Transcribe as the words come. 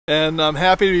And I'm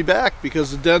happy to be back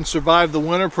because the den survived the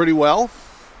winter pretty well.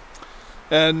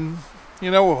 And,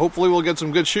 you know, hopefully we'll get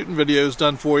some good shooting videos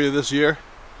done for you this year.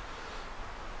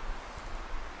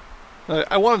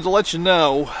 I wanted to let you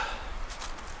know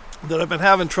that I've been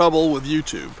having trouble with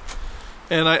YouTube.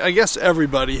 And I guess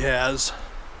everybody has.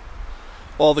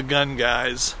 All the gun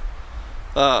guys.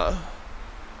 As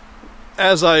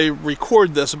I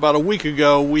record this, about a week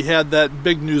ago, we had that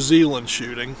big New Zealand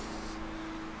shooting.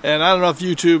 And I don't know if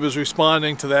YouTube is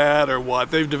responding to that or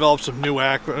what. They've developed some new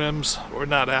acronyms, or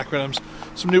not acronyms,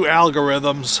 some new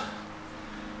algorithms.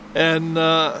 And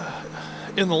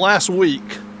in the last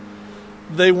week,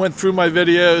 they went through my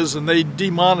videos and they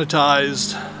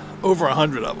demonetized over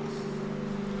 100 of them.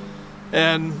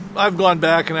 And I've gone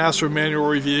back and asked for a manual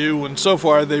review, and so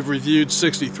far they've reviewed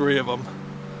 63 of them.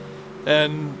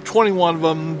 And 21 of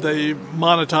them they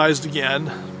monetized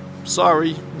again.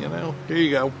 Sorry, you know, here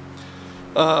you go.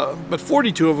 But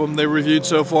 42 of them they reviewed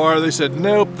so far. They said,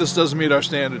 nope, this doesn't meet our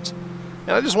standards.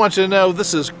 And I just want you to know,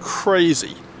 this is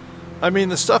crazy. I mean,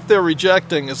 the stuff they're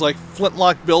rejecting is like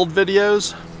flintlock build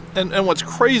videos. And what's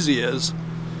crazy is,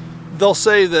 they'll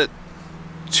say that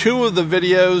 2 of the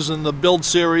videos in the build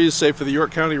series, say for the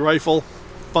York County Rifle,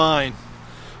 fine,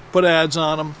 put ads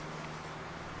on them.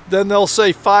 Then they'll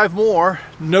say 5 more,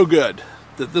 no good,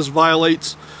 that this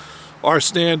violates our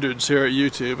standards here at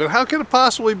YouTube. And how can it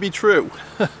possibly be true?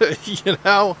 You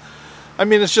know, I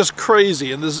mean, it's just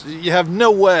crazy, and you have no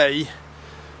way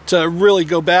to really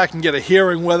go back and get a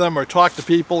hearing with them or talk to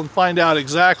people and find out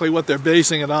exactly what they're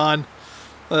basing it on.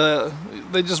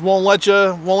 They just won't let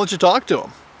you talk to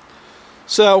them.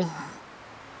 So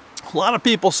a lot of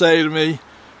people say to me,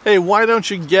 hey, why don't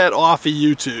you get off of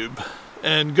YouTube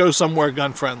and go somewhere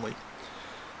gun friendly?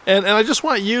 And I just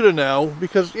want you to know,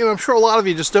 because, you know, I'm sure a lot of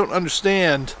you just don't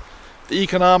understand the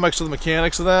economics or the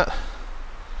mechanics of that.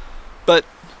 But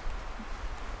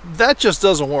that just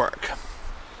doesn't work.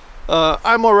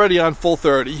 I'm already on Full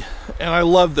 30, and I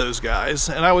love those guys.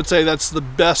 And I would say that's the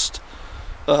best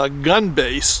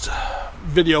gun-based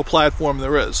video platform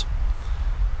there is.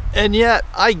 And yet,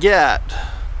 I get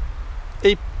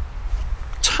a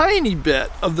tiny bit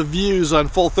of the views on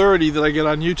Full 30 that I get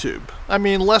on YouTube. I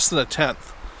mean, less than a tenth.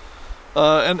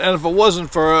 And if it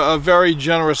wasn't for a very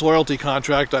generous loyalty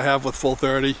contract I have with Full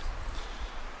 30,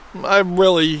 I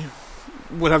really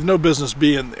would have no business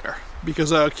being there,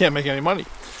 because I can't make any money.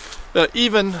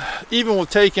 Even with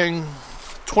taking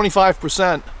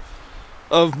 25%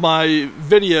 of my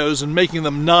videos and making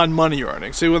them non-money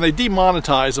earning. See, when they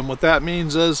demonetize them, what that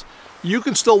means is you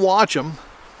can still watch them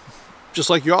just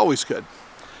like you always could,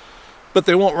 but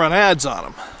they won't run ads on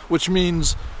them, which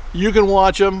means you can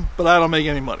watch them, but I don't make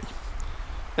any money.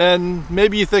 And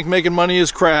maybe you think making money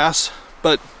is crass,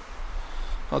 but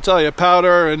I'll tell you,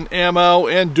 powder and ammo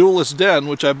and Duelist Den,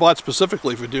 which I bought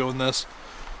specifically for doing this,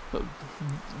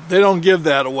 they don't give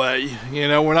that away. You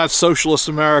know, we're not socialist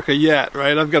America yet,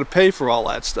 right? I've got to pay for all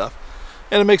that stuff,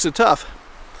 and it makes it tough.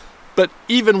 But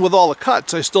even with all the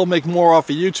cuts, I still make more off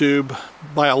of YouTube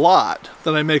by a lot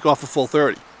than I make off of Full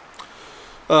 30.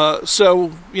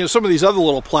 So, you know, some of these other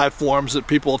little platforms that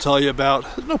people will tell you about,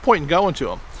 there's no point in going to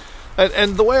them.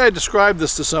 And the way I described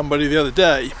this to somebody the other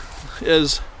day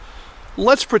is,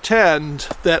 let's pretend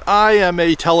that I am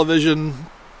a television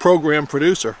program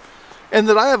producer and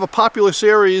that I have a popular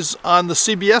series on the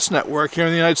CBS network here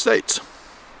in the United States.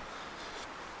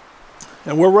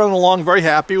 And we're running along very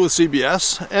happy with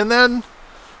CBS, and then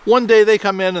one day they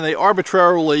come in and they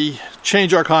arbitrarily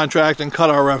change our contract and cut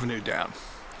our revenue down.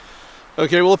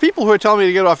 Okay, well, the people who are telling me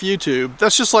to get off YouTube,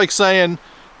 that's just like saying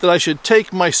that I should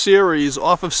take my series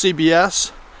off of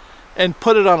CBS and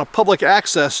put it on a public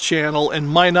access channel in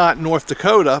Minot, North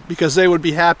Dakota, because they would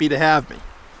be happy to have me.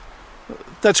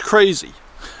 That's crazy.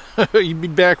 You'd be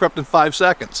bankrupt in 5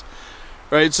 seconds.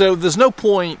 Right? So there's no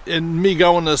point in me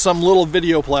going to some little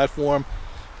video platform.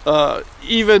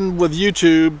 Even with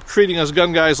YouTube treating us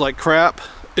gun guys like crap,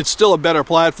 it's still a better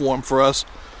platform for us.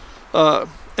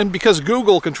 And because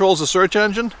Google controls the search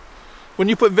engine, when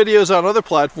you put videos on other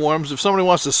platforms, if somebody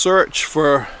wants to search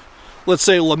for, let's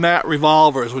say, LeMat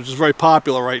revolvers, which is very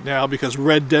popular right now because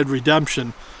Red Dead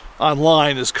Redemption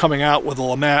Online is coming out with a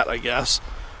LeMat, I guess.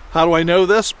 How do I know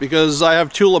this? Because I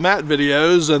have 2 LeMat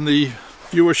videos and the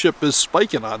viewership is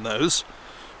spiking on those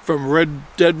from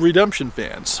Red Dead Redemption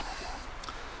fans.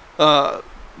 But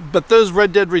those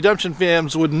Red Dead Redemption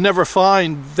fans would never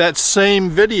find that same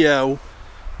video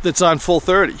that's on Full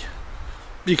 30,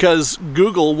 because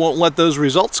Google won't let those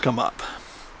results come up.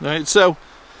 Right? So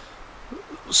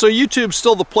YouTube's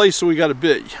still the place we got to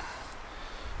be.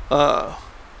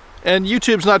 And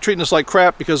YouTube's not treating us like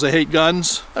crap because they hate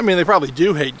guns. I mean, they probably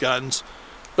do hate guns,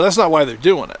 But that's not why they're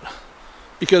doing it.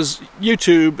 Because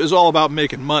YouTube is all about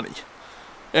making money.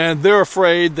 And they're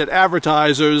afraid that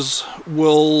advertisers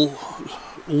will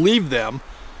leave them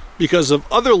because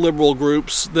of other liberal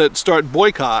groups that start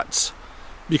boycotts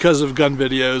because of gun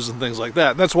videos and things like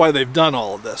that. And that's why they've done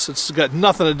all of this. It's got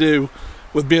nothing to do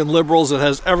with being liberals. It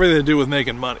has everything to do with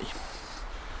making money.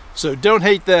 So don't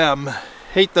hate them.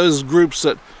 Hate those groups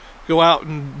that go out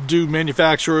and do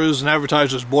manufacturers and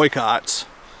advertisers boycotts,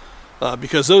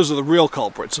 because those are the real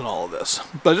culprits in all of this.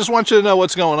 But I just want you to know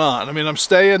what's going on. I mean, I'm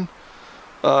staying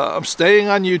on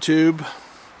YouTube.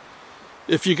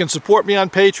 If you can support me on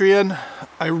Patreon,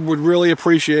 I would really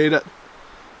appreciate it,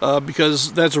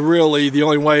 because that's really the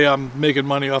only way I'm making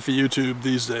money off of YouTube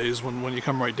these days when you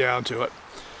come right down to it.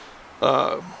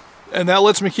 And that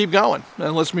lets me keep going,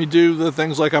 and lets me do the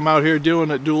things like I'm out here doing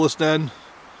at Duelist Den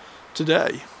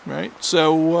today, right?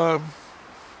 So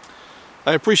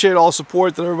I appreciate all the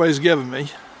support that everybody's given me,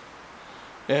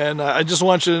 and I just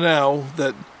want you to know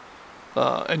that,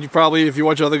 and you probably, if you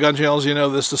watch other gun channels, you know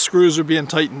this, the screws are being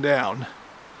tightened down,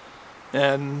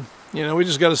 and you know, we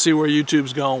just got to see where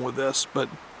YouTube's going with this. But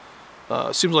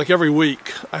it seems like every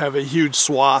week I have a huge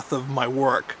swath of my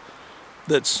work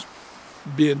that's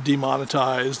being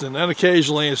demonetized, and then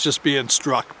occasionally it's just being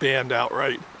struck, banned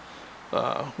outright,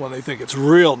 when they think it's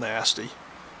real nasty.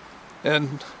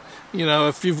 And you know,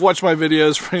 if you've watched my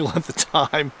videos for any length of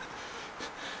time,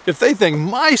 if they think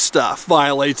my stuff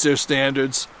violates their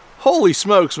standards, holy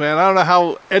smokes, man, I don't know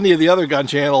how any of the other gun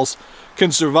channels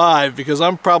can survive, because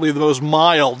I'm probably the most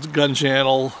mild gun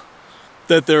channel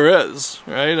that there is,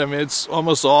 right? I mean, it's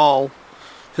almost all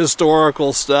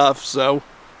historical stuff, so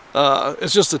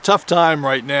it's just a tough time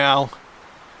right now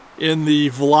in the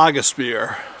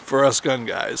vlogosphere for us gun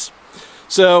guys.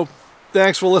 So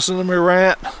thanks for listening to me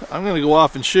rant. I'm going to go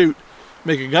off and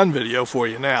make a gun video for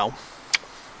you now.